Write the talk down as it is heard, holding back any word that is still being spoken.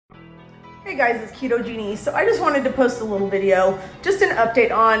Hey guys, it's Keto Genie. So I just wanted to post a little video, just an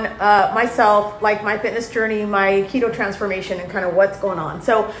update on myself, like my fitness journey, my keto transformation, and kind of what's going on.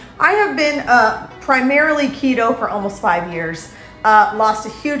 So I have been primarily keto for almost 5 years, lost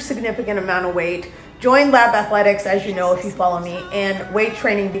a huge significant amount of weight, joined lab athletics, as you know if you follow me, and weight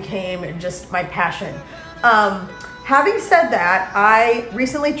training became just my passion. Having said that, I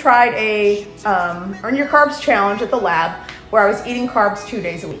recently tried a Earn Your Carbs challenge at the lab where I was eating carbs 2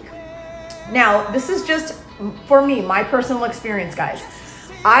 days a week. Now, this is just, for me, my personal experience, guys.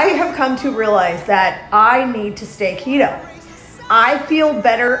 I have come to realize that I need to stay keto. I feel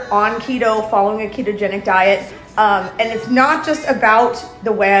better on keto, following a ketogenic diet. And it's not just about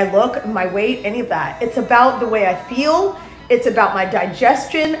the way I look, my weight, any of that. It's about the way I feel. It's about my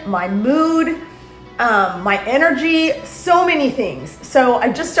digestion, my mood, my energy, so many things. So I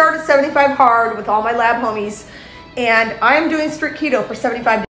just started 75 Hard with all my lab homies, and I'm doing strict keto for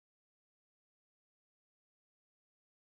 75 days.